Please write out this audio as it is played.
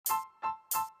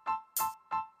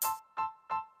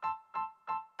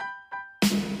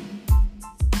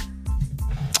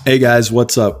Hey guys,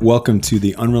 what's up? Welcome to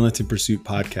the Unrelenting Pursuit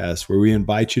podcast, where we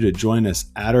invite you to join us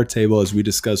at our table as we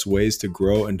discuss ways to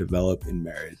grow and develop in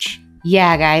marriage.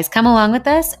 Yeah, guys, come along with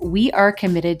us. We are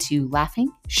committed to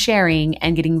laughing, sharing,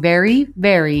 and getting very,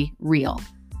 very real.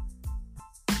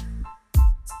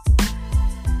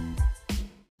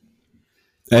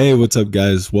 Hey, what's up,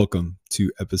 guys? Welcome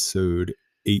to episode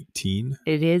 18.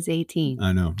 It is 18.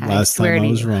 I know. Last time I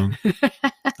was wrong.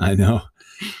 I know.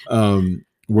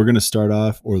 We're going to start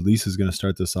off, or Lisa's going to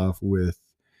start this off with,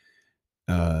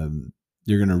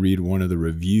 you're going to read one of the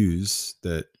reviews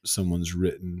that someone's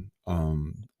written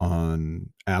on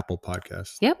Apple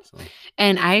Podcasts. Yep. So.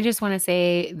 And I just want to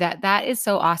say that is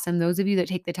so awesome. Those of you that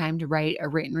take the time to write a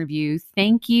written review,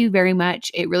 thank you very much.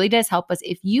 It really does help us.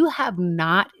 If you have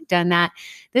not done that,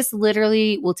 this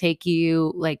literally will take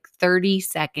you like 30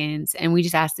 seconds. And we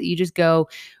just ask that you just go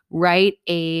write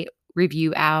a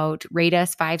review out, rate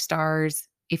us 5 stars.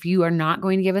 If you are not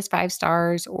going to give us 5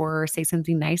 stars or say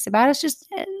something nice about us, just,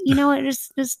 you know what,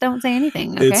 just don't say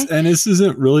anything. Okay. And this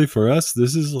isn't really for us.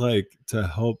 This is like to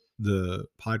help the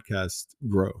podcast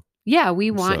grow. Yeah,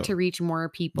 we want to reach more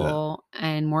people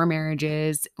and more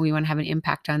marriages. We want to have an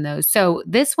impact on those. So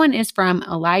this one is from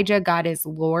Elijah, God is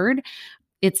Lord.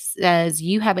 It says,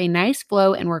 you have a nice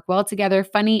flow and work well together.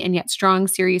 Funny and yet strong,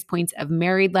 serious points of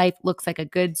married life. Looks like a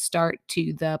good start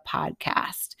to the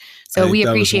podcast. So we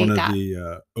appreciate that.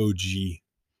 The OG.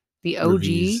 The OG.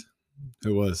 Reviews. It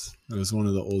was one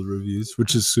of the old reviews,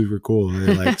 which is super cool.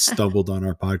 They like stumbled on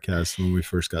our podcast when we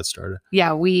first got started.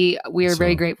 Yeah, we are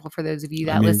very grateful for those of you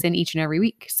that listen each and every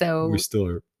week. So we still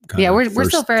are. We're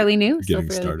still fairly new. Getting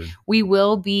started. We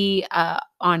will be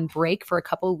on break for a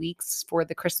couple of weeks for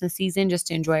the Christmas season just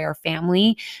to enjoy our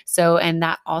family. So, and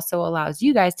that also allows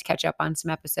you guys to catch up on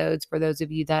some episodes for those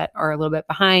of you that are a little bit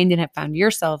behind and have found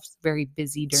yourselves very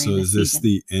busy during the season. So is this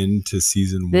the end to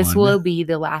season 1? This will be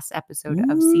the last episode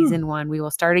of season 1. We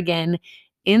will start again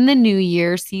in the new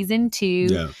year, season 2.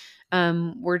 Yeah.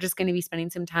 We're just going to be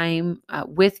spending some time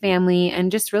with family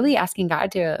and just really asking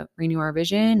God to renew our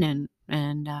vision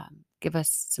and give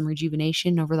us some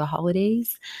rejuvenation over the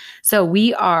holidays. So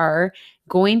we are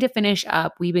going to finish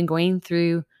up. We've been calling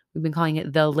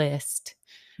it the list.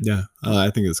 Yeah, I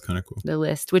think it's kind of cool. The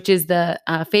list, which is the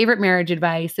favorite marriage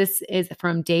advice. This is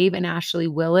from Dave and Ashley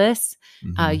Willis.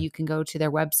 You can go to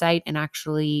their website and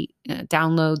actually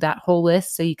download that whole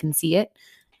list so you can see it.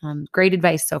 Great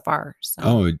advice so far. So.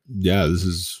 Oh, yeah, this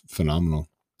is phenomenal.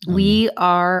 We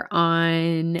are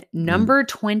on number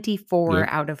 24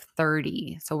 out of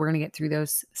 30. So we're going to get through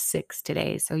those 6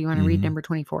 today. So you want to read number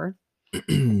 24?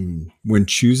 When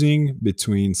choosing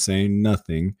between saying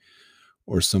nothing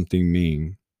or something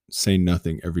mean, say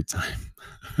nothing every time.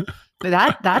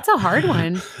 That's a hard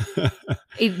one.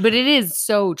 But it is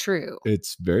so true.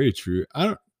 It's very true.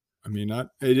 It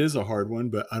is a hard one,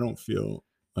 but I don't feel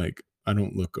like I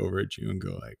don't look over at you and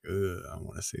go like, I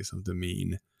want to say something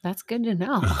mean. That's good to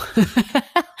know.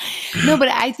 No, but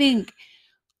I think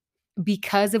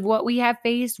because of what we have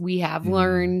faced, we have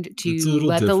learned to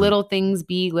let the little things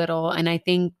be little. And I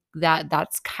think that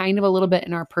that's kind of a little bit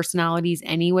in our personalities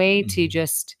anyway, to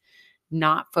just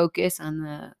not focus on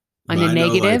the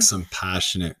negative. Like some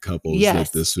passionate couples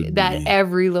that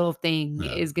every little thing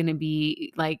is going to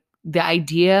be like the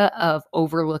idea of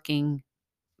overlooking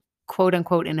quote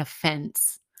unquote an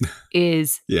offense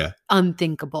is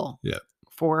unthinkable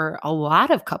for a lot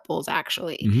of couples,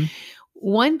 actually.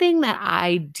 One thing that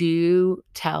I do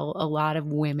tell a lot of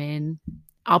women,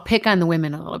 I'll pick on the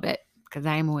women a little bit because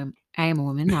I am a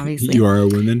woman, obviously. You are a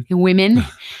woman. Women,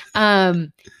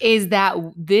 is that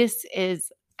this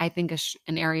is, I think,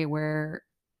 an area where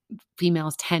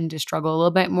females tend to struggle a little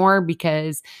bit more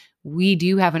because we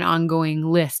do have an ongoing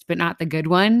list, but not the good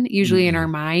one, usually in our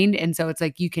mind. And so it's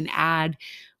like you can add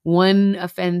one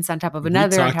offense on top of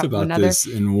another. We talked about this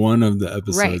in one of the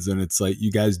episodes, and it's like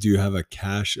you guys do have a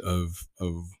cache of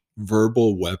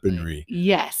verbal weaponry.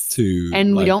 Yes.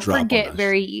 And we don't forget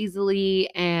very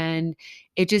easily. And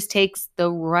it just takes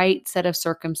the right set of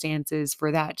circumstances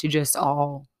for that to just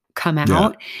all come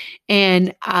out.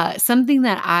 And something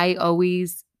that I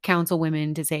always counsel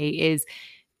women to say is,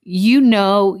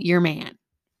 your man,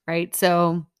 right?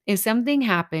 So if something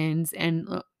happens, and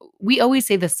we always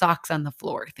say the socks on the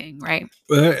floor thing, right?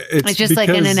 It's just like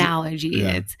an analogy.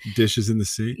 Yeah, it's dishes in the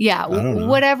sink. Yeah.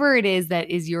 Whatever it is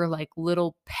that is your like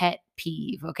little pet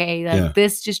peeve. Okay. Like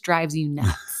this just drives you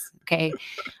nuts. Okay.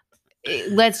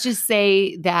 Let's just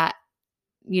say that,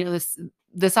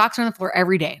 the socks are on the floor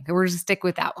every day. We're just stick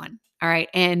with that one. All right.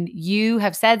 And you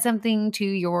have said something to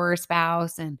your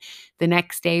spouse and the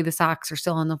next day the socks are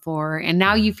still on the floor. And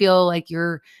now you feel like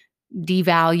you're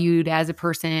devalued as a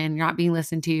person, you're not being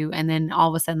listened to, and then all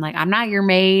of a sudden, like, I'm not your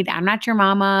maid, I'm not your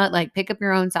mama, like, pick up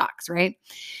your own socks, right?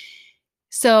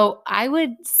 So I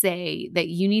would say that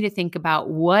you need to think about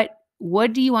what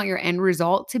do you want your end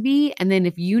result to be? And then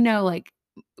if you know, like,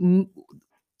 I'm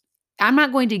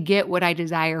not going to get what I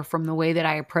desire from the way that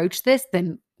I approach this,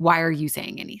 then why are you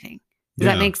saying anything? Does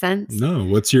that make sense? No.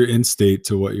 What's your end state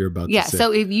to what you're about to say?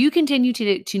 So if you continue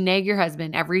to nag your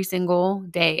husband every single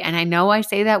day, and I know I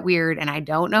say that weird and I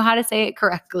don't know how to say it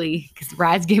correctly because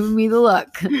Brad's giving me the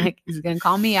look, like he's going to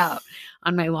call me out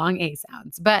on my long A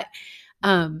sounds. But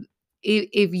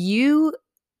if you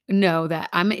know that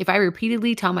if I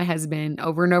repeatedly tell my husband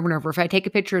over and over and over, if I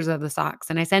take pictures of the socks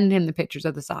and I send him the pictures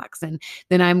of the socks, and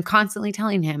then I'm constantly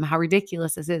telling him how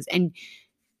ridiculous this is, and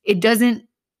it doesn't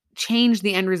change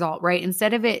the end result, right?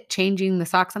 Instead of it changing the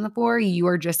socks on the floor, you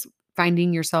are just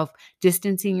finding yourself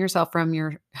distancing yourself from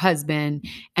your husband,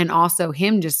 and also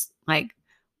him just like,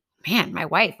 man, my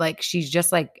wife, like, she's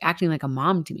just like acting like a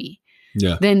mom to me.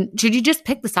 Yeah. Then should you just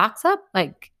pick the socks up?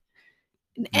 Like,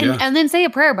 and then say a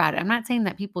prayer about it. I'm not saying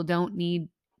that people don't need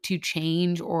to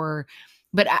change,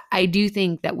 but I do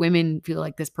think that women feel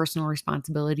like this personal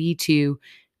responsibility to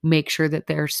make sure that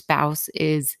their spouse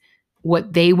is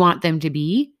what they want them to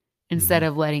be, instead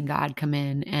of letting God come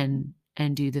in and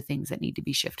do the things that need to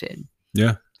be shifted.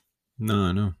 Yeah. No,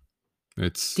 I know.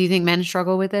 Do you think men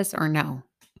struggle with this or no?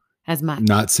 As much?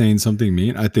 Not saying something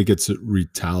mean. I think it's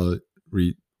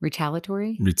retaliatory.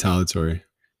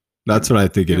 That's what I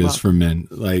think it is for men.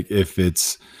 Like if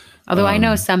it's, although I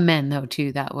know some men though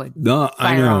too that would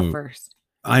fire off first.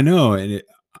 I know, and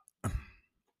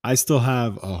I still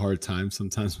have a hard time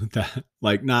sometimes with that.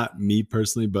 Like not me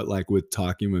personally, but like with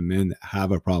talking with men that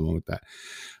have a problem with that,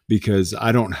 because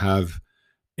I don't have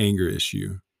anger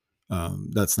issue.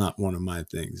 That's not one of my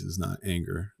things, is not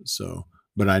anger. So,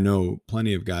 but I know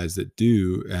plenty of guys that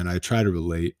do, and I try to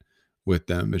relate with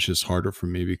them. It's just harder for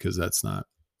me because that's not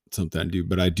something I do.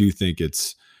 But I do think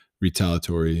it's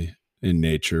retaliatory in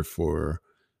nature for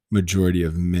majority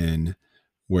of men,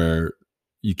 where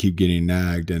you keep getting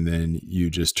nagged and then you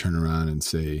just turn around and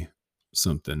say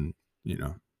something,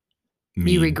 mean.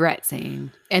 You regret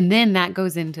saying. And then that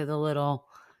goes into the little,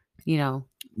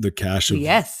 the cache of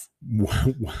yes.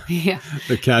 Yeah.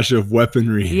 The cache of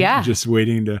weaponry. Yeah. Just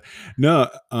waiting to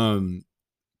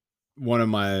one of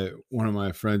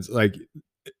my friends, like,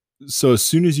 so as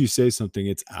soon as you say something,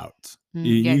 it's out.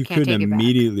 You could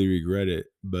immediately regret it,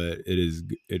 but it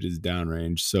is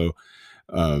downrange. So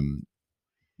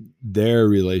their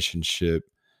relationship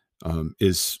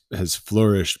has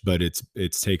flourished, but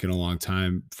it's taken a long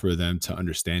time for them to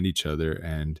understand each other,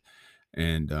 and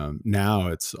now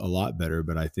it's a lot better.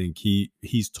 But I think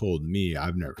he's told me,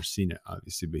 I've never seen it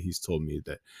obviously, but he's told me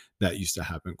that used to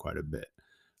happen quite a bit,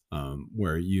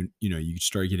 where you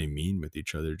start getting mean with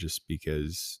each other just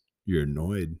because you're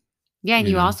annoyed. Yeah, and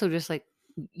you also just like,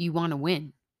 you want to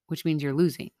win, which means you're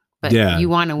losing. But you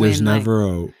want to win. There's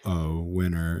never a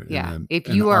winner. Yeah. If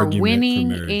you are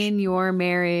winning in your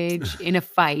marriage in a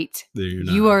fight,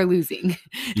 you are losing.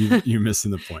 You're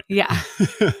missing the point. Yeah.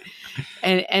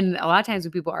 And a lot of times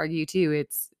when people argue too,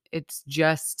 it's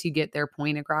just to get their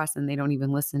point across, and they don't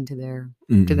even listen to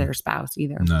their spouse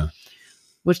either. No.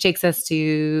 Which takes us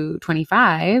to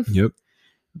 25. Yep.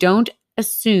 Don't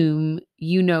assume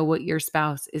you know what your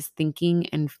spouse is thinking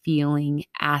and feeling.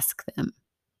 Ask them.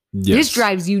 Yes. This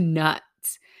drives you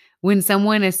nuts when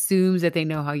someone assumes that they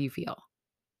know how you feel.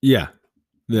 Yeah.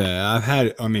 Yeah.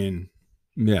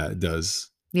 It does.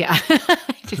 Yeah.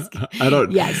 I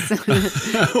don't. Yes.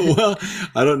 Well,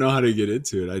 I don't know how to get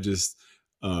into it. I just,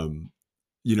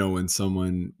 when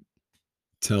someone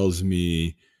tells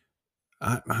me,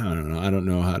 I don't know. I don't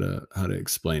know how to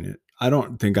explain it. I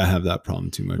don't think I have that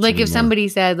problem too much. Like anymore. If somebody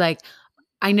said, like,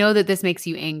 I know that this makes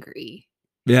you angry.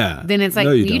 Yeah. Then it's like,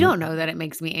 no, you don't know that it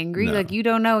makes me angry. No. Like, you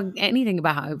don't know anything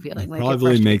about how I'm feeling. It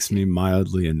probably makes me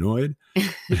mildly annoyed.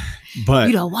 But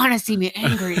you don't want to see me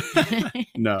angry.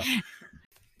 No.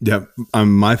 Yeah.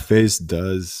 My face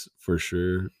does for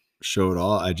sure show it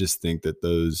all. I just think that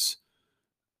those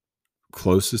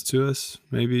closest to us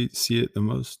maybe see it the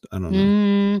most. I don't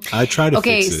know. I try to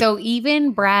fix it. So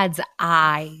even Brad's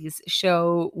eyes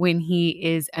show when he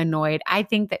is annoyed. I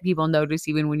think that people notice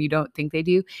even when you don't think they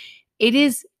do. It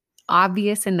is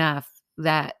obvious enough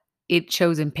that it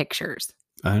shows in pictures.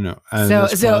 I know.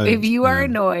 So if you are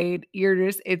annoyed,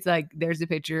 it's like, there's a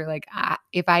picture. Like,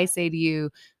 if I say to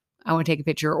you, I want to take a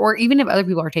picture, or even if other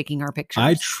people are taking our pictures.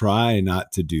 I try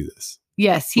not to do this.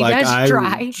 Yes, he does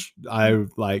try. I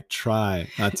like try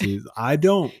not to. I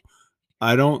don't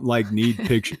like need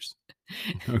pictures.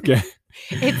 Okay.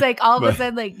 It's like all of a But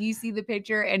sudden, like you see the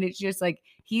picture and it's just like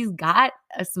he's got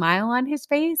a smile on his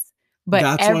face, but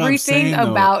that's what I'm everything saying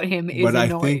though. about him is But I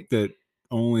annoying. think that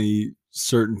only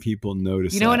certain people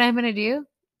notice You know what that. I'm gonna do?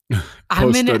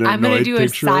 Post an I'm gonna annoyed do a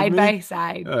picture of side me. by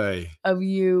side Hey, of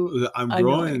you I'm annoyed.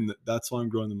 growing. That's why I'm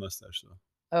growing the mustache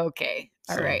though. Okay.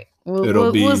 All So right. We'll it'll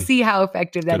we'll we'll be see how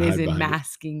effective that gonna is hide in behind it.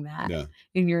 masking that Yeah.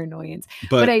 in your annoyance.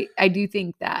 But But I do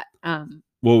think that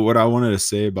well, what I wanted to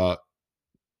say about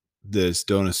this,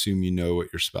 don't assume you know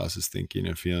what your spouse is thinking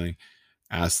and feeling.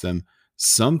 Ask them.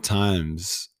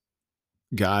 Sometimes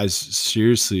guys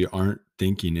seriously aren't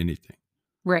thinking anything.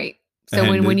 right. So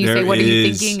And when you say there what are you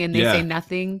is, thinking and they say yeah,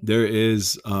 nothing, there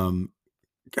is,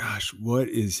 gosh, what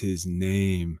is his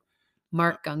name?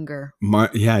 Mark Gungor.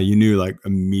 Yeah, you knew like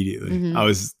immediately. Mhm. I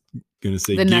was gonna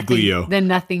say Giglio. The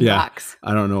nothing Yeah, box.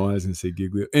 I don't know why I was gonna say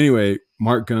Giglio. Anyway,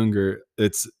 Mark Gungor,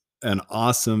 it's an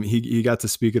awesome. He got to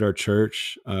speak at our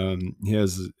church. He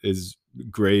is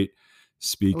great Laugh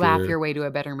speaker. your way to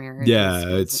a better marriage. Yeah,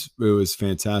 it was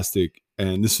fantastic.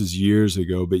 And this was years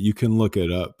ago, but you can look it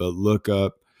up. But look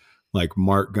up like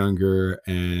Mark Gungor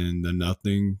and the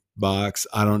Nothing Box.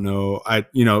 I don't know.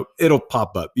 It'll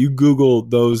pop up. You Google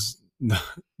those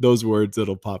words,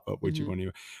 it'll pop up what you want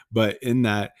to. But in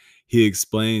that, he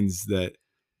explains that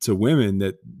to women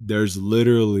that there's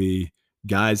literally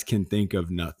guys can think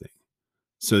of nothing.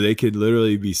 So they could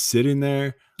literally be sitting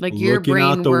there like your looking brain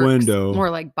out the works window.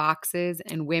 more like boxes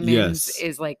and women's Yes.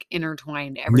 is like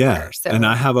intertwined everywhere. Yeah. So And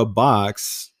I have a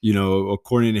box,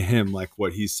 according to him, like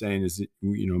what he's saying is,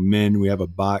 men, we have a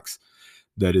box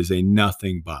that is a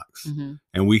nothing box.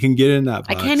 And we can get in that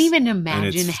box. I can't even and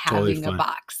imagine it's totally having a fine.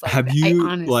 box. Like Have that. you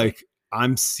Honestly,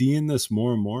 I'm seeing this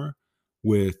more and more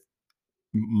with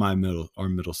our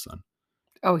middle son.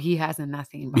 oh, he has a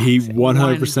nothing box. He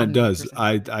 100% does.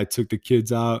 100%. I took the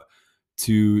kids out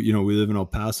to, we live in El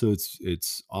Paso.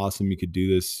 It's awesome. You could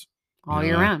do this all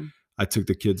year round. I took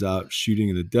the kids out shooting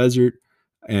in the desert.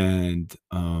 And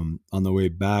on the way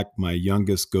back, my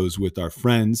youngest goes with our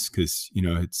friends because,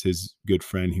 it's his good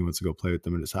friend. He wants to go play with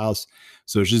them at his house.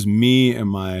 So it's just me and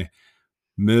my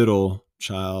middle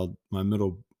child,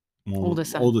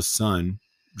 oldest son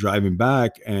driving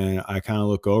back. And I kind of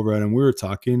look over at him. We were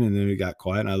talking and then it got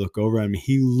quiet. And I look over at him.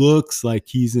 He looks like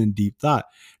he's in deep thought.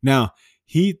 Now,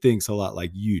 he thinks a lot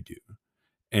like you do.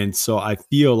 And so I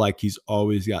feel like he's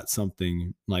always got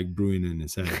something like brewing in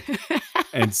his head.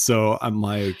 And so I'm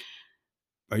like,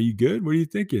 are you good? What are you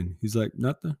thinking? He's like,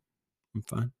 nothing. I'm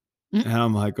fine. And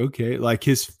I'm like, okay. Like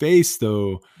his face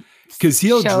though, because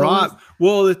he'll drop.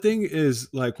 Well, the thing is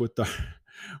like with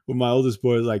my oldest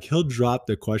boy, like he'll drop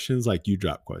the questions like you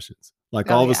drop questions.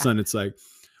 Like all of a sudden it's like,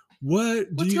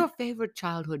 what's your favorite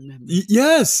childhood memory?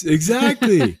 Yes,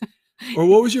 exactly. Or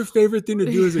what was your favorite thing to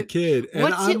do as a kid? And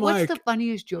what's the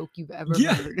funniest joke you've ever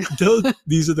heard?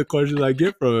 These are the questions I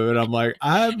get from him. And I'm like,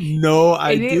 I have no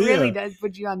idea. And it really does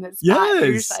put you on the spot.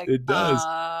 Yes, like, it does.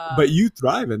 But you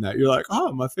thrive in that. You're like,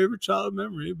 oh, my favorite childhood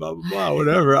memory, blah, blah, blah,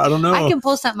 whatever. I don't know. I can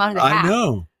pull something out of the hat. I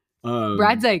know.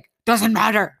 Brad's like, doesn't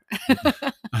matter.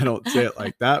 I don't say it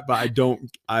like that, but I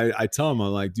tell him,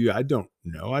 I'm like, dude, I don't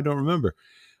know. I don't remember.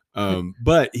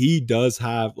 But he does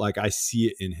have, like, I see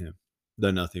it in him.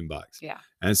 The nothing box. Yeah.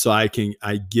 And so I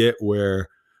get where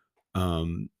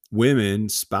women,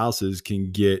 spouses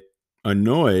can get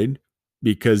annoyed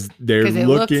because they're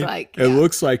looking, it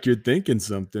looks like you're thinking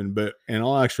something, but in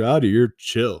all actuality, you're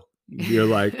chill. You're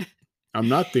like, I'm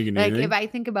not thinking like anything. If I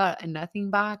think about a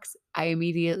nothing box, I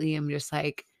immediately am just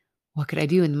like, what could I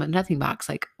do in the nothing box?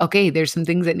 Like, okay, there's some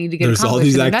things that need to get accomplished. There's all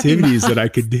these activities that I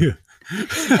could do.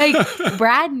 Like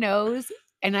Brad knows.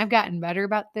 And I've gotten better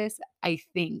about this. I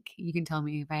think you can tell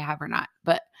me if I have or not.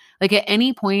 But like at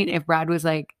any point, if Brad was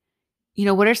like,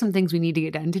 what are some things we need to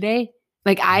get done today?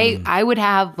 Like I would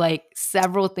have like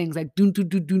several things like do.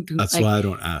 That's like, why I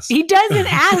don't ask. He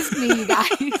doesn't ask me, you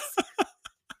guys.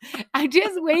 I'm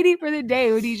just waiting for the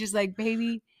day when he's just like,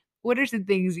 baby, what are some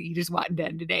things that you just want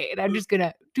done today? And I'm just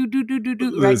gonna do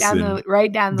right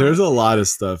down the There's a lot of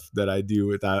stuff that I do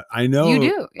without. I know you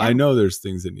do. Yeah. I know there's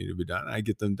things that need to be done. I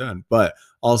get them done, but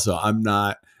also I'm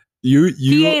not. You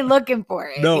he ain't looking for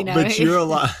it. No, but you're a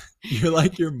lot. You're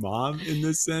like your mom in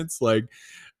this sense. Like,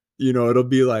 it'll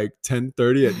be like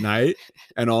 10:30 at night,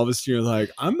 and all of a sudden you're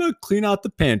like, I'm gonna clean out the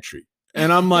pantry,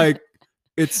 and I'm like,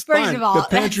 it's first fine. of all, the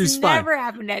pantry's that's fine. Never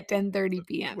happened at 10:30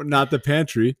 p.m. Not the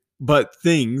pantry. But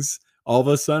things all of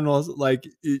a sudden, like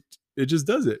it just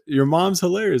does it. Your mom's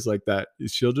hilarious like that.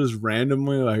 She'll just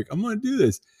randomly like, I'm gonna do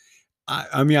this.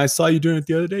 I mean, I saw you doing it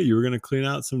the other day. You were gonna clean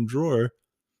out some drawer,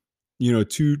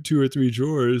 two or three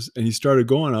drawers, and you started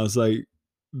going. I was like,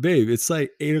 babe, it's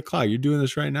like 8 o'clock. You're doing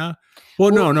this right now?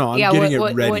 Well, Well, no, I'm yeah, getting it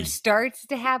what ready. starts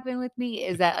to happen with me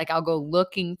is that, like, I'll go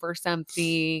looking for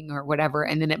something or whatever,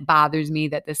 and then it bothers me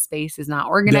that the space is not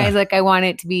organized Yeah. like I want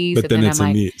it to be. So But then then I'm it's a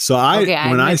like, me. So okay, when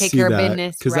I'm I gonna take see care of that,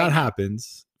 business because right that now.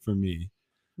 happens for me.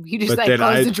 You just But like then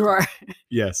close the drawer.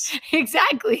 yes,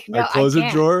 Exactly. I No, close a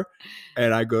can't. drawer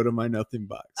and I go to my nothing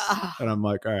box, Oh, and I'm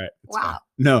like, all right, it's fine. wow.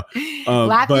 No,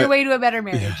 Laugh your but way to a better yeah,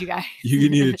 marriage, you guys. you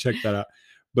need to check that out.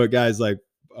 But guys, like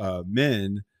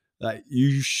men, like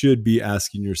you should be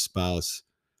asking your spouse,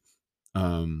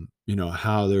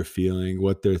 how they're feeling,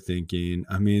 what they're thinking.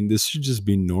 I mean, this should just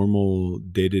be normal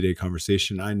day-to-day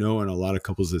conversation. I know in a lot of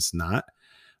couples it's not.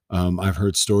 I've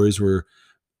heard stories where,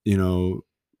 you know,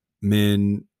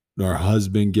 men or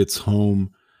husband gets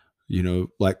home,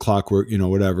 like clockwork,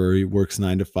 whatever. He works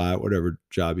 9 to 5, whatever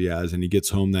job he has. And he gets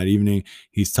home that evening.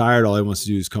 He's tired. All he wants to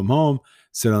do is come home,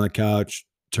 sit on the couch,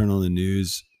 turn on the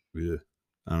news. Ugh,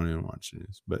 I don't even watch the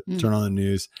news, but turn on the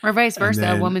news. Or vice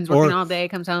versa. A woman's working all day,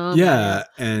 comes home. Yeah.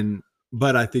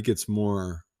 But I think it's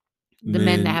more the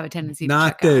men that have a tendency to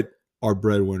not check out. that are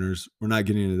breadwinners. We're not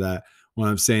getting into that. What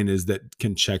I'm saying is that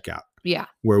can check out. Yeah.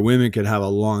 Where women could have a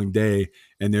long day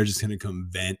and they're just going to come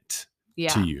vent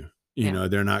to you.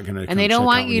 They're not going to. And they don't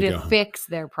want you to fix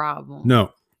their problem.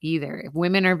 No. Either. If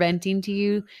women are venting to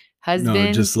you,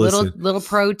 husbands, just little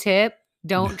pro tip,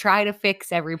 don't try to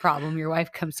fix every problem your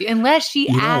wife comes to you unless she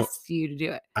asks you to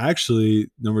do it.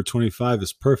 Actually, number 25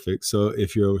 is perfect. So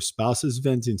if your spouse is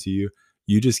venting to you,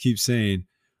 you just keep saying,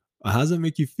 how does that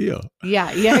make you feel? Yeah,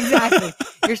 exactly.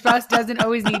 Your spouse doesn't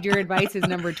always need your advice is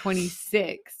number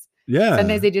 26. Yeah.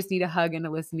 Sometimes they just need a hug and a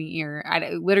listening ear.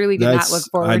 I literally did not look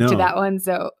forward to that one.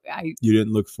 So you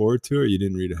didn't look forward to it, or you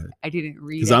didn't read ahead? I didn't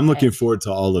read because I'm looking forward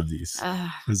to all of these.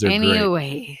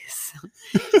 Anyways.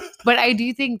 But I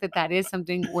do think that is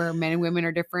something where men and women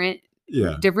are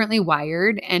differently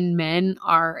wired, and men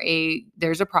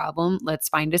there's a problem. Let's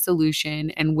find a solution.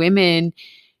 And women,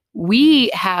 we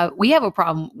have a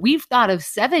problem. We've thought of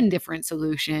 7 different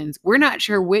solutions. We're not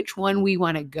sure which one we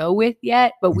want to go with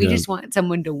yet, but we just want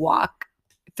someone to walk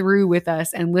through with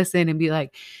us and listen and be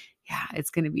like, yeah,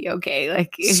 it's going to be okay.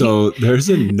 Like, so there's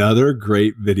another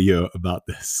great video about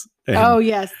this. And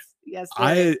yes. We're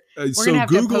gonna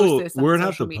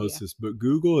have to post this, but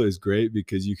Google is great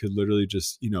because you could literally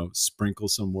just, sprinkle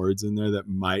some words in there that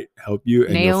might help you.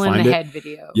 And nail in the head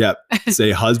video. Yep.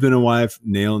 Say husband and wife,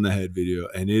 nail in the head video.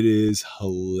 And it is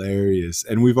hilarious.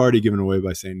 And we've already given away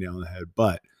by saying nail in the head,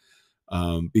 but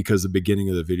because the beginning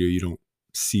of the video, you don't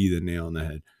see the nail in the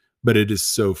head, but it is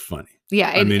so funny.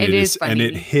 Yeah. It is funny. And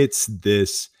it hits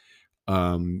this,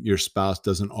 your spouse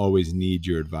doesn't always need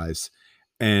your advice.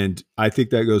 And I think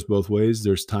that goes both ways.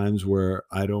 There's times where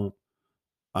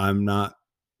I'm not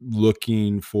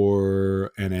looking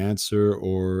for an answer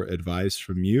or advice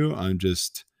from you. I'm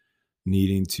just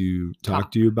needing to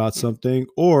talk to you about something,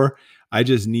 or I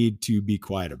just need to be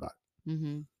quiet about it.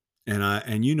 Mm-hmm.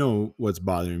 And what's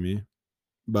bothering me,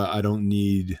 but I don't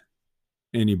need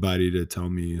anybody to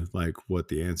tell me like what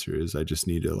the answer is. I just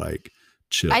need to like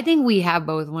chill. I think we have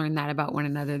both learned that about one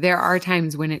another. There are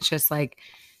times when it's just like,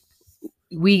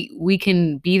 we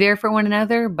can be there for one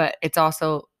another, but it's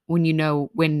also when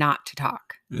when not to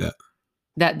talk. Yeah.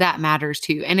 That matters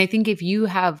too. And I think if you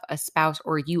have a spouse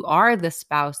or you are the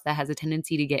spouse that has a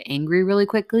tendency to get angry really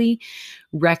quickly,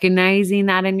 recognizing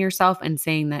that in yourself and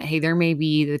saying that, hey, there may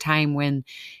be the time when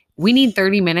we need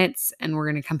 30 minutes and we're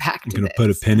going to come back to this. You're going to put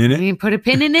a pin in it? I mean, put a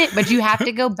pin in it, but you have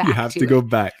to go back. You have to go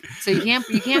back. So you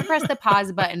can't press the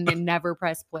pause button and never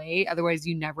press play. Otherwise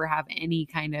you never have any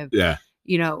kind of,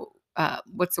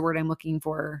 what's the word I'm looking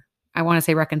for? I want to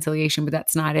say reconciliation, but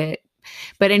that's not it.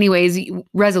 But anyways,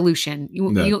 resolution.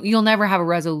 You'll never have a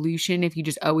resolution if you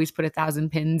just always put 1,000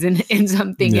 pins in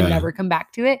something and never come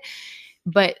back to it.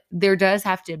 But there does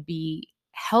have to be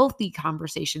healthy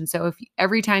conversation. So if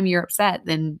every time you're upset,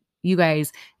 then you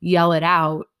guys yell it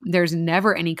out, there's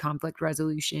never any conflict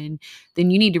resolution,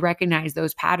 then you need to recognize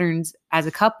those patterns as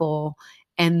a couple.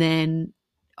 And then,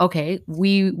 okay,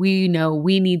 we know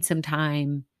we need some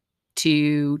time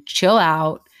to chill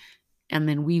out, and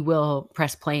then we will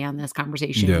press play on this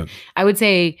conversation. Yeah. I would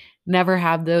say never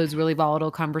have those really volatile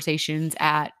conversations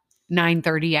at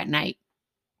 9:30 at night,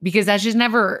 because that's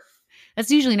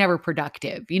usually never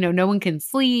productive. No one can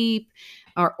sleep,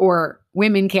 or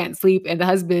women can't sleep, and the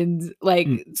husband's like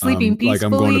sleeping peacefully. Like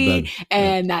I'm going to bed.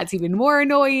 And that's even more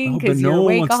annoying because you're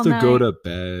awake all night. No one wants to go to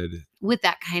bed with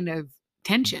that kind of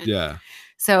tension. Yeah.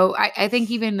 So I think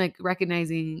even like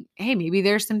recognizing, hey, maybe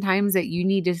there's some times that you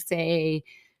need to say,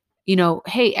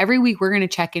 hey, every week we're going to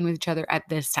check in with each other at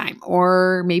this time.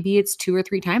 Or maybe it's 2 or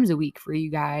 3 times a week for you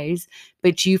guys,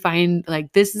 but you find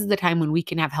like this is the time when we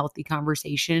can have healthy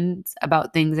conversations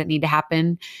about things that need to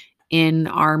happen in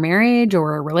our marriage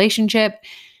or a relationship,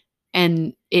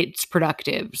 and it's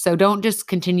productive. So don't just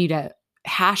continue to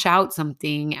hash out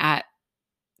something at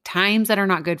times that are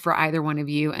not good for either one of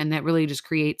you, and that really just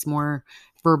creates more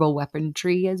verbal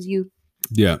weaponry,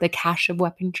 the cache of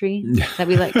weaponry that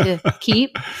we like to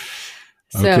keep.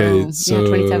 So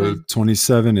 27.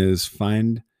 27 is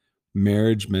find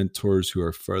marriage mentors who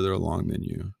are further along than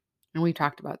you. And we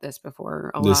talked about this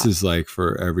before a lot. This is like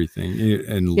for everything,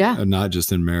 and not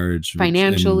just in marriage,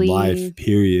 financially, in life,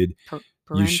 period.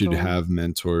 Parental. You should have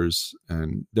mentors,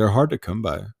 and they're hard to come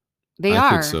by. They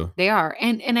are. They are.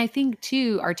 And I think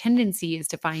too, our tendency is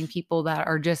to find people that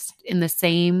are just in the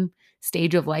same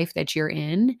stage of life that you're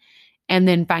in, and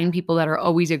then find people that are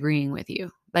always agreeing with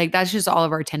you. Like that's just all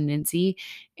of our tendency.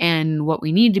 And what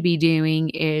we need to be doing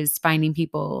is finding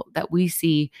people that we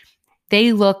see,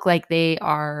 they look like they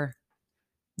are,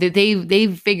 that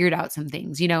they've figured out some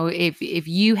things. If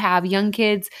you have young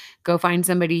kids, go find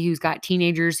somebody who's got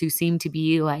teenagers who seem to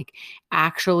be like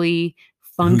actually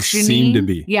functioning. Who seem to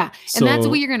be. Yeah. And that's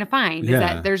what you're going to find is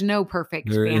that there's no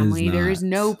perfect family. There is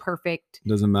no perfect. It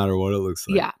doesn't matter what it looks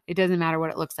like. Yeah. It doesn't matter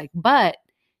what it looks like, but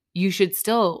you should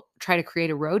still try to create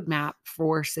a roadmap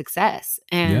for success.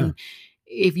 And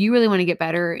if you really want to get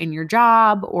better in your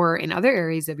job or in other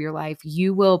areas of your life,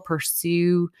 you will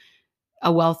pursue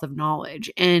a wealth of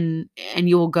knowledge, and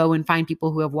you will go and find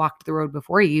people who have walked the road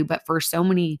before you. But for so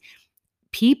many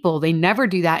people, they never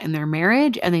do that in their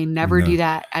marriage, and they never do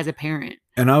that as a parent.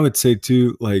 And I would say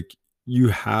too, like you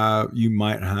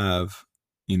might have,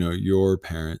 your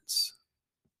parents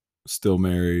still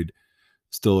married,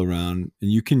 still around,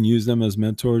 and you can use them as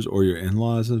mentors or your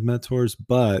in-laws as mentors.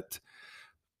 But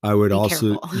I would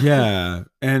also,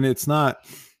 and it's not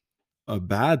a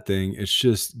bad thing. It's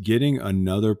just getting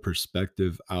another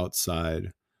perspective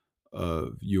outside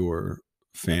of your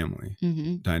family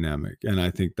dynamic. And I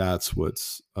think that's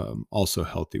what's also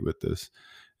healthy with this.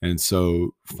 And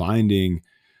so finding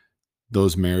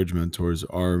those marriage mentors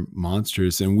are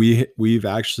monstrous. And we've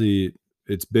actually,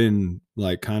 it's been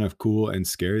like kind of cool and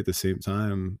scary at the same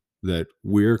time that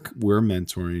we're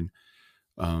mentoring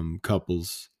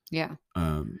couples. Yeah.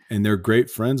 And they're great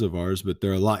friends of ours, but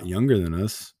they're a lot younger than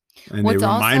us. And they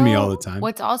remind me all the time.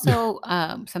 What's also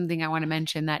something I want to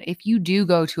mention, that if you do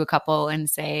go to a couple and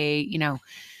say,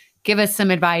 give us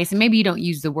some advice, and maybe you don't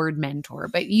use the word mentor,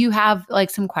 but you have like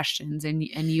some questions and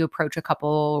you approach a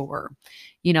couple, or,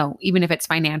 even if it's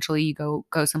financially, you go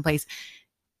someplace,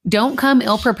 don't come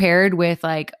ill prepared with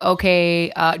like,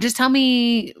 okay, just tell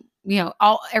me,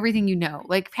 everything,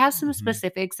 like have some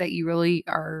specifics that you really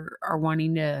are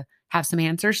wanting to have some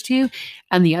answers to.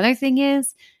 And the other thing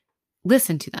is,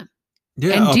 listen to them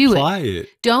and do it.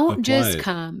 Don't just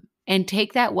come and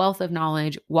take that wealth of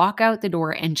knowledge, walk out the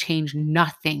door and change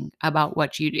nothing about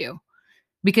what you do,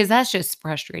 because that's just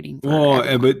frustrating.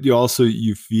 But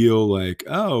you feel like,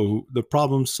 oh, the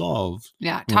problem's solved.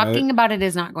 Yeah. Talking about it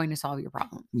is not going to solve your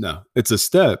problem. No, it's a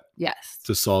step. Yes.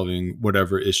 To solving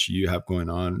whatever issue you have going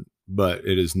on, but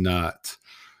it is not.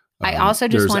 I also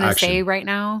just want to say right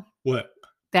now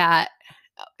that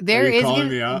there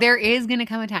is going to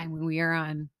come a time when we are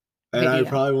on and video. I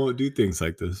probably won't do things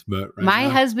like this, but my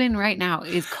husband right now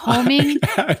is combing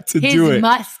his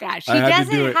mustache. He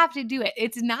doesn't have to do it.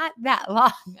 It's not that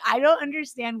long. I don't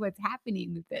understand what's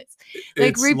happening with this.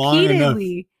 Like it's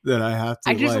repeatedly that I have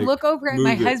to. I just look over at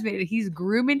my husband. He's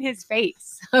grooming his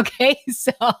face. Okay,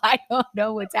 so I don't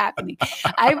know what's happening.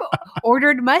 I've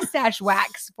ordered mustache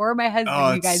wax for my husband.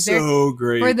 Oh, you guys, so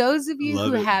great. For those of you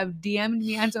who have DM'd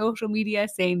me on social media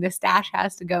saying the stash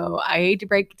has to go, I hate to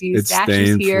break it to you. It's stash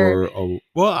is here.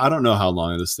 Well, I don't know how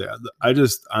long it'll stay.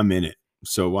 I'm in it,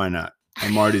 so why not?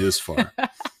 I'm already this far.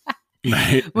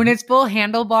 Right? When it's full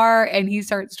handlebar and he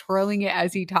starts twirling it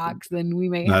as he talks, then we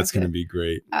may. That's going to be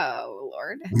great. Oh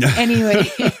Lord.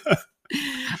 Anyway,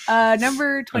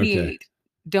 number 28. Okay.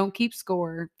 Don't keep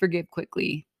score. Forgive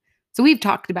quickly. So we've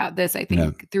talked about this, I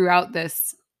think, throughout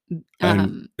this.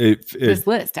 This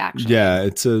list, actually. Yeah,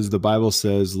 it says the Bible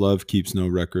says love keeps no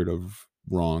record of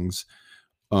wrongs,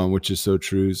 which is so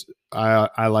true.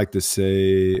 I like to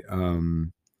say,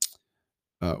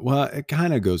 well, it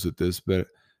kind of goes with this, but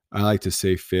I like to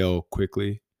say fail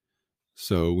quickly.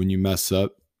 So when you mess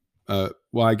up,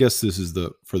 well, I guess this is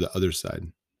for the other side,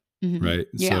 right?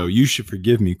 Yeah. So you should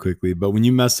forgive me quickly, but when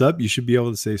you mess up, you should be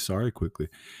able to say sorry quickly.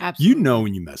 Absolutely.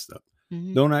 When you messed up.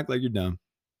 Don't act like you're dumb.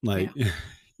 Like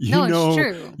No, it's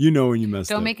true. You know when you messed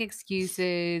Don't up. make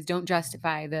excuses. Don't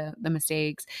justify the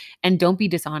mistakes, and don't be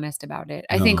dishonest about it.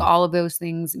 I No. think all of those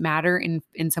things matter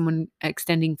in someone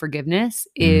extending forgiveness.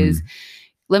 Is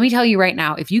let me tell you right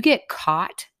now, if you get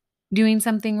caught doing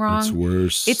something It's wrong,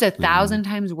 worse. it's 1,000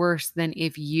 times worse than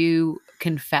if you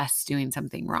confess doing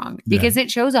something wrong, Yeah. because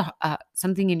it shows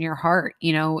something in your heart.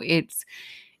 You know, it's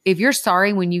if you're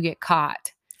sorry when you get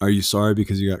caught. Are you sorry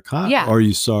because you got caught? Yeah. Or are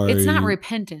you sorry? It's not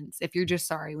repentance if you're just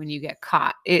sorry when you get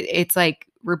caught. It's like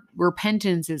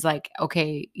repentance is like,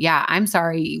 okay, yeah, I'm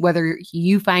sorry. Whether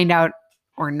you find out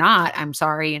or not, I'm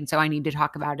sorry. And so I need to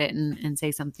talk about it and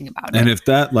say something about it. And if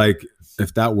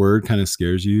that word kind of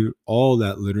scares you, all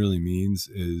that literally means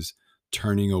is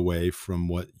turning away from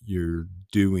what you're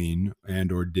doing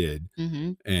and or did.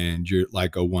 Mm-hmm. And you're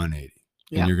like a 180.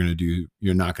 Yeah. And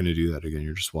you're not going to do that again.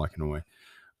 You're just walking away.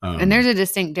 And there's a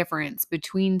distinct difference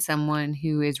between someone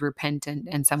who is repentant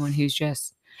and someone who's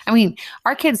just, I mean,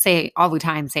 our kids say all the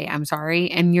time, say, I'm sorry.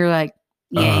 And you're like,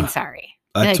 you ain't sorry.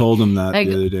 I told them that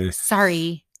the other day.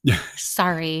 Sorry.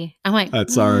 Sorry. I'm like,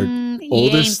 that's our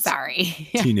oldest sorry.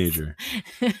 teenager.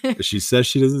 She says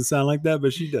she doesn't sound like that,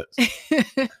 but she does.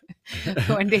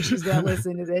 One day she's going to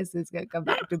listen to this. It's going to come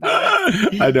back to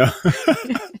that. I know.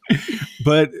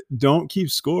 But don't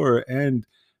keep score. And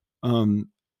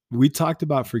we talked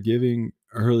about forgiving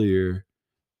earlier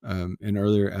in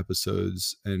earlier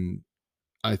episodes. And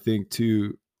I think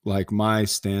too, like my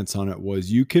stance on it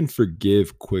was you can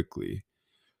forgive quickly.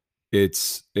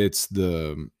 It's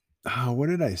the, what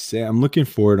did I say? I'm looking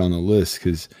for it on the list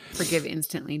because forgive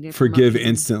instantly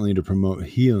to promote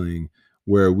healing,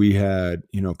 where we had,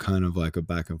 kind of like a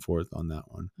back and forth on that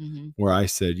one, where I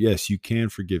said, yes, you can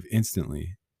forgive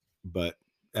instantly, but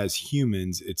as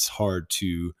humans, it's hard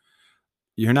to,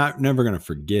 you're never going to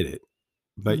forget it,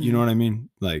 but you know what I mean?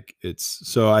 Like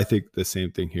so I think the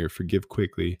same thing here, forgive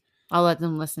quickly. I'll let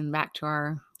them listen back to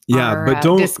our but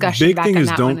don't, discussion. Big thing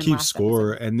is don't keep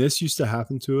score. Episode. And this used to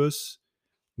happen to us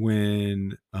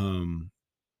when,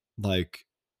 like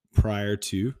prior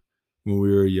to when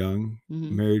we were a young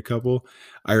married couple.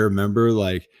 I remember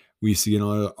like we see in a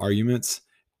lot of arguments,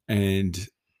 and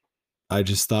I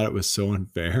just thought it was so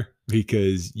unfair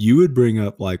because you would bring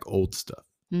up like old stuff,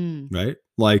 right?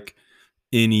 Like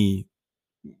any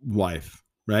wife,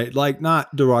 right? Like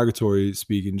not derogatory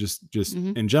speaking, just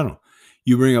in general.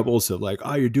 You bring up old stuff like,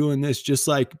 oh, you're doing this just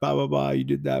like blah, blah, blah. You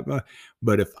did that. Blah.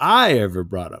 But if I ever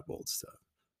brought up old stuff,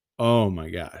 oh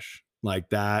my gosh, like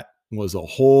that was a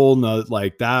whole nother,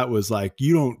 like that was like,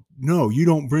 you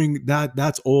don't bring that.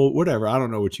 That's old, whatever. I don't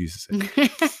know what you used to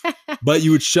say, but you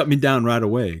would shut me down right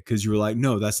away because you were like,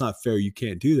 no, that's not fair. You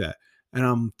can't do that. And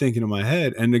I'm thinking in my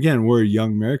head, and again, we're a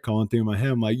young married couple, thinking in my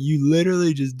head, I'm like, you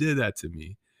literally just did that to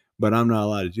me, but I'm not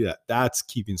allowed to do that. That's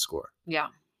keeping score. Yeah.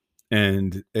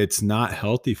 And it's not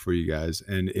healthy for you guys.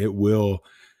 And it will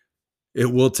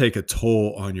take a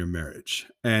toll on your marriage.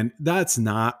 And that's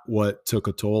not what took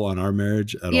a toll on our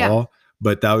marriage at all.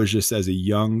 But that was just as a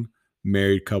young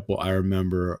married couple. I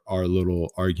remember our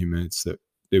little arguments that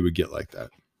they would get like that.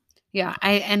 Yeah.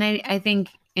 I think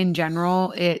in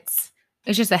general, it's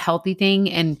just a healthy thing.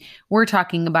 And we're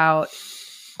talking about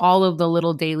all of the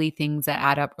little daily things that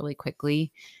add up really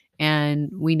quickly. And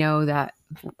we know that,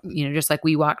 just like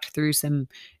we walked through some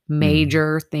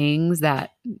major things,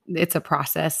 that it's a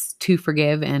process to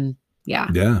forgive. And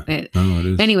it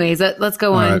is. Anyways, let's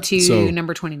go on to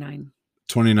number 29.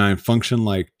 29, function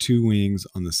like two wings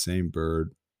on the same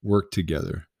bird, work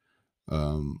together,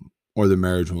 or the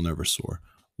marriage will never soar.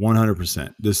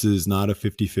 100%. This is not a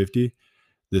 50-50.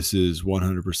 This is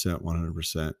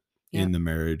 100% in the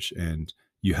marriage. And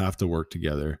you have to work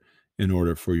together in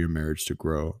order for your marriage to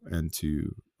grow and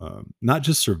to not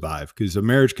just survive, because a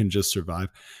marriage can just survive.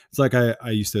 It's like I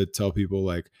used to tell people,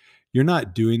 like, you're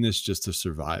not doing this just to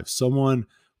survive. Someone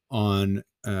on,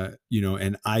 an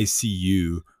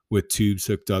ICU with tubes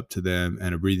hooked up to them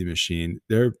and a breathing machine,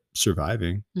 they're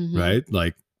surviving, right?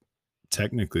 Like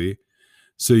technically.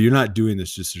 So you're not doing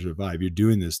this just to survive. You're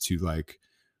doing this to like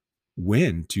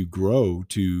win, to grow,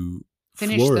 to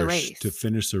flourish, to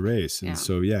finish the race. And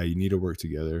so, you need to work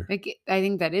together. Like, I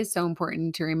think that is so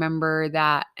important to remember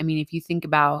that. I mean, if you think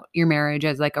about your marriage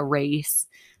as like a race,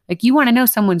 like you want to know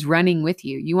someone's running with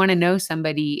you. You want to know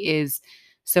somebody is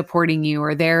supporting you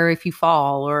or there if you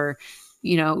fall or,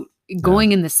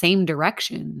 going in the same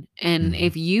direction. And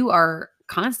if you are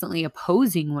constantly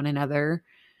opposing one another,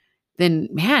 then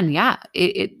man,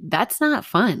 that's not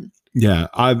fun. Yeah.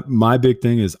 My big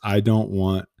thing is I don't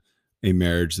want a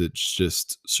marriage that's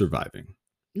just surviving.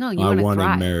 No, I want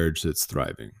a marriage that's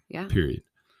thriving. Yeah. Period.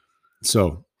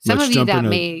 So some of you that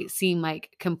may seem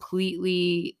like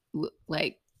completely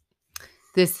like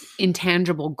this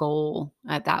intangible goal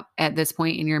at this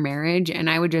point in your marriage. And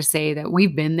I would just say that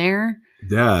we've been there.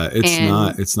 Yeah,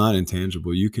 And it's not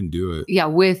intangible. You can do it. yeah,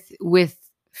 with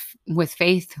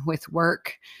faith, with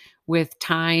work, with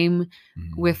time,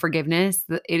 with forgiveness,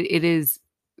 it is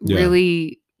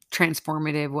really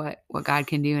transformative what God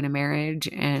can do in a marriage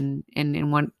and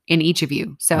in each of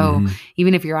you. So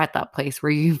even if you're at that place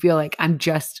where you feel like I'm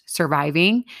just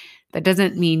surviving, that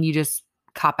doesn't mean you just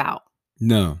cop out.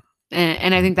 No.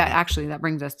 And I think that actually that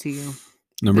brings us to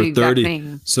number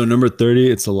 30. So number 30,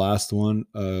 it's the last one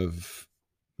of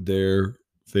their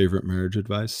favorite marriage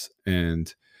advice.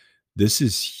 And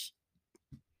there's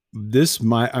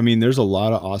a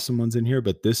lot of awesome ones in here,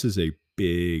 but this is a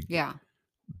big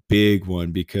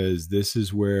one, because this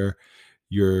is where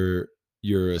you're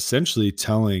essentially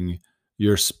telling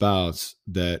your spouse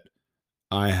that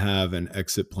I have an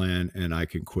exit plan and I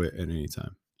can quit at any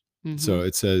time. So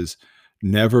it says,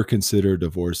 never consider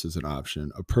divorce as an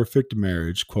option. A perfect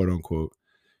marriage, quote unquote,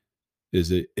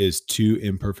 is two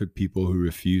imperfect people who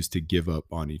refuse to give up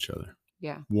on each other.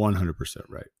 Yeah. 100%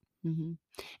 right.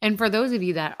 And for those of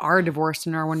you that are divorced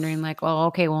and are wondering like, well,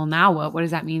 okay, well now what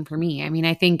does that mean for me? I mean,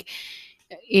 I think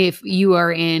if you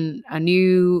are in a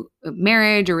new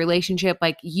marriage or relationship,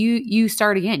 like you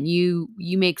start again, you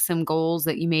make some goals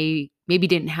that you maybe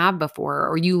didn't have before,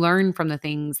 or you learn from the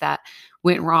things that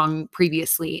went wrong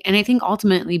previously. And I think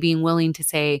ultimately being willing to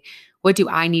say, what do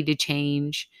I need to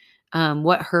change?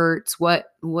 What hurts? What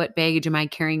baggage am I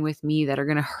carrying with me that are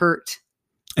going to hurt?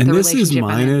 And this is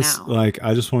minus, like,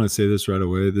 I just want to say this right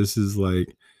away. This is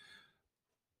like,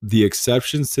 the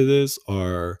exceptions to this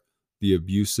are the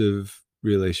abusive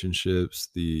relationships,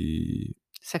 the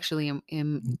sexual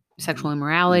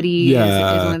immorality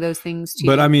is one of those things too.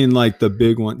 But I mean, like the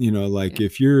big one, like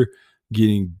if you're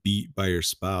getting beat by your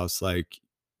spouse, like,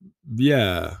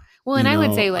 well, and I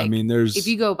would say, like, I mean, if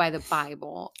you go by the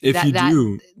Bible,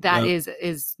 that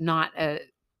is not a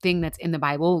thing that's in the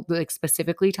Bible, like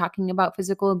specifically talking about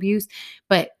physical abuse.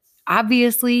 But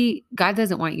obviously, God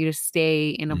doesn't want you to stay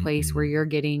in a place where you're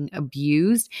getting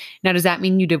abused. Now, does that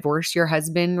mean you divorce your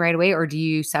husband right away, or do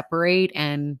you separate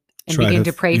and begin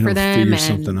to pray for them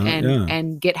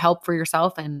and get help for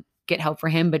yourself and get help for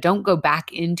him, but don't go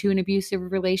back into an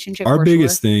abusive relationship? Our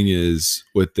biggest thing is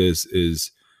with this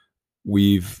is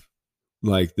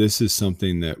this is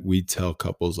something that we tell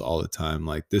couples all the time.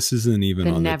 Like, this isn't even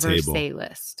on the table. Never say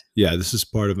list. Yeah, this is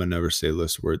part of a never say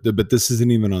list word, but this isn't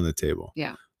even on the table.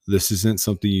 Yeah. This isn't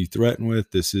something you threaten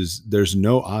with. There's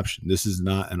no option. This is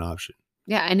not an option.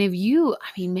 Yeah. And if you,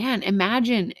 I mean, man,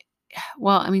 imagine,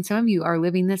 well, I mean, some of you are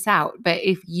living this out, but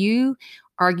if you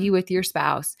argue with your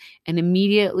spouse and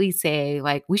immediately say,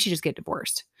 like, we should just get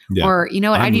divorced, or, you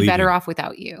know what, I'd be better off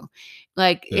without you.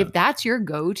 Like, if that's your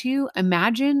go-to,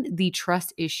 imagine the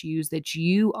trust issues that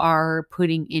you are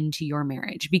putting into your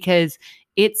marriage, because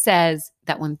it says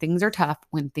that when things are tough,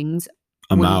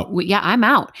 I'm out. I'm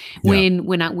out. When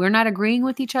we're not agreeing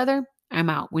with each other, I'm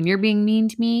out. When you're being mean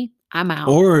to me, I'm out.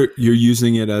 Or you're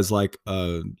using it as like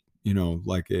I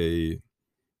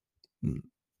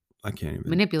can't even.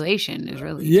 Manipulation is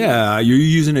really. Yeah. You're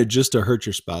using it just to hurt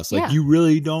your spouse. Like, you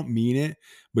really don't mean it,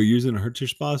 but you're using it to hurt your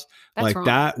spouse. That's like wrong.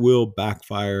 That will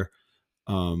backfire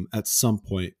at some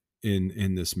point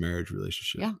in this marriage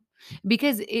relationship. Yeah.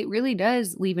 Because it really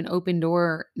does leave an open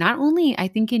door, not only I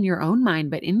think in your own mind,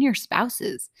 but in your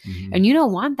spouse's. And you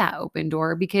don't want that open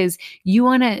door, because you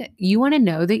want to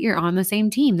know that you're on the same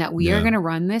team, that we are going to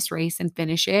run this race and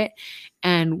finish it.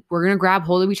 And we're going to grab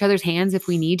hold of each other's hands if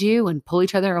we need to, and pull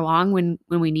each other along when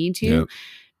we need to. Yep.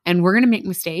 And we're going to make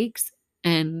mistakes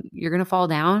and you're going to fall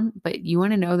down, but you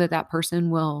want to know that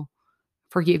person will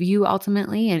forgive you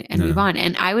ultimately and move on.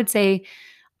 And I would say,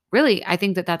 really, I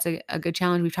think that that's a good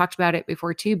challenge. We've talked about it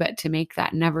before too, but to make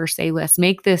that never say list,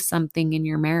 make this something in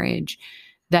your marriage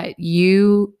that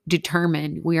you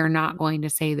determine, we are not going to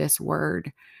say this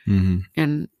word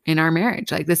in our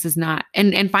marriage. Like, this is not,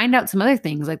 and find out some other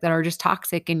things like that are just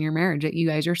toxic in your marriage that you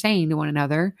guys are saying to one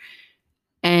another,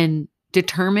 and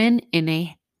determine in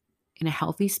a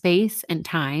healthy space and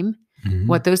time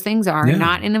what those things are,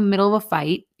 not in the middle of a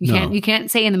fight. You can't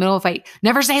say in the middle of a fight,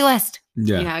 never say list.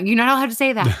 Yeah. You're not allowed to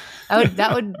say that.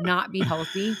 That would not be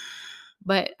healthy.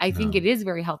 But I think it is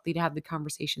very healthy to have the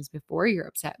conversations before you're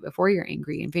upset, before you're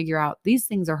angry, and figure out these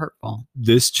things are hurtful.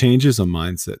 This changes a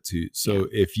mindset too. So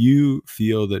if you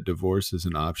feel that divorce is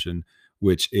an option,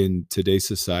 which in today's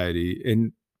society,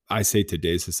 and I say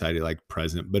today's society like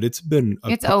present, but it's been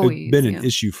an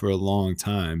issue for a long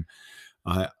time.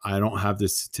 I don't have the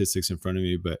statistics in front of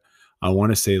me, but I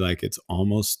want to say like it's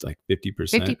almost like 50%.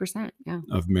 50%. Yeah.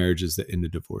 Of marriages that end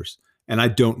in divorce. And I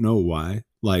don't know why.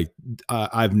 Like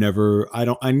I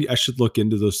should look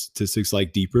into those statistics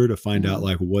like deeper to find out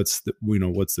like what's the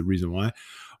reason why.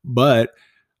 But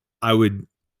I would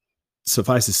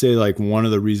suffice to say, like, one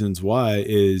of the reasons why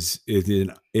is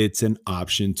it's an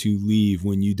option to leave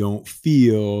when you don't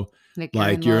feel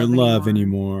like you're in love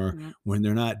anymore, when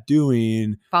they're not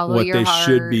doing what they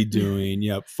should be doing.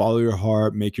 Yep. Follow your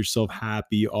heart, make yourself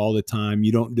happy all the time.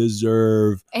 You don't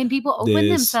deserve. And people open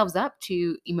themselves up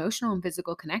to emotional and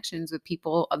physical connections with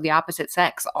people of the opposite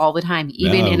sex all the time,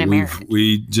 even in a marriage.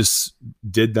 We just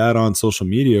did that on social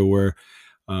media where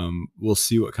we'll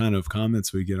see what kind of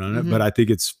comments we get on it. But I think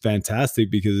it's fantastic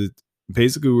because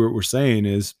basically what we're saying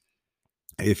is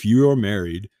if you are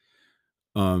married,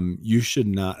 you should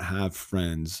not have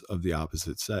friends of the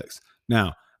opposite sex.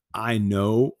 Now, I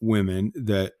know women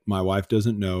that my wife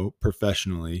doesn't know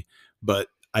professionally, but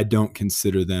I don't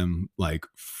consider them like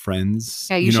friends.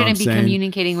 Yeah, you shouldn't be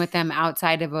communicating with them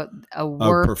outside of a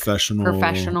work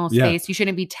professional space. Yeah. You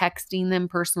shouldn't be texting them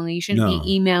personally. You shouldn't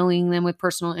be emailing them with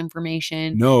personal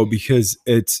information. No, because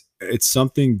it's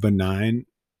something benign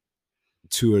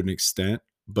to an extent,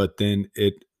 but then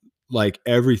it, like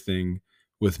everything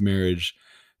with marriage,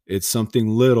 it's something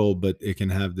little, but it can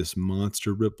have this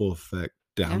monster ripple effect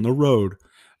down the road.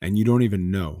 And you don't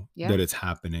even know that it's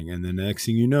happening. And the next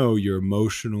thing you know, you're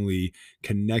emotionally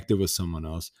connected with someone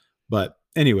else. But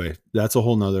anyway, that's a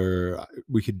whole nother,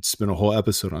 we could spend a whole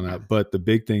episode on that. But the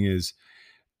big thing is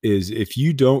if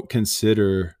you don't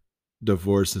consider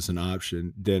divorce as an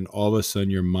option, then all of a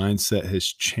sudden your mindset has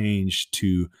changed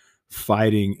to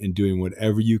fighting and doing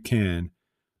whatever you can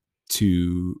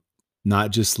to not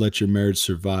just let your marriage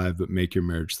survive, but make your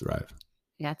marriage thrive.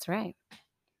 That's right.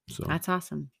 So that's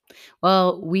awesome.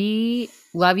 Well, we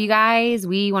love you guys.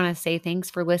 We want to say thanks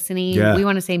for listening. Yeah. We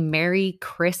want to say Merry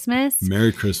Christmas.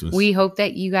 Merry Christmas. We hope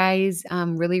that you guys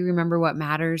really remember what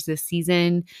matters this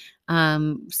season.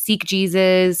 Seek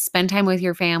Jesus, spend time with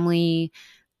your family,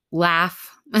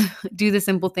 laugh, do the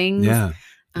simple things. Yeah.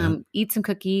 Eat some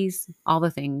cookies, all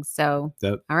the things. So,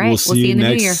 all right. We'll see you in the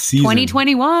new year. Season.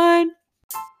 2021.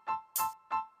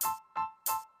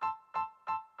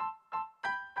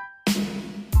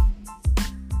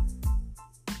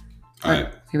 All right.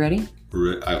 You ready?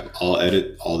 I'll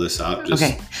edit all this out.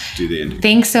 Just do the ending.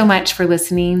 Thanks so much for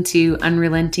listening to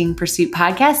Unrelenting Pursuit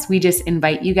Podcast. We just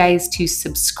invite you guys to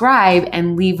subscribe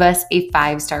and leave us a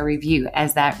 5-star review,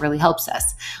 as that really helps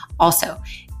us. Also,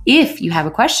 if you have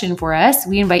a question for us,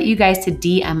 we invite you guys to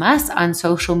DM us on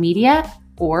social media,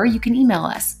 or you can email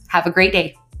us. Have a great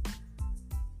day.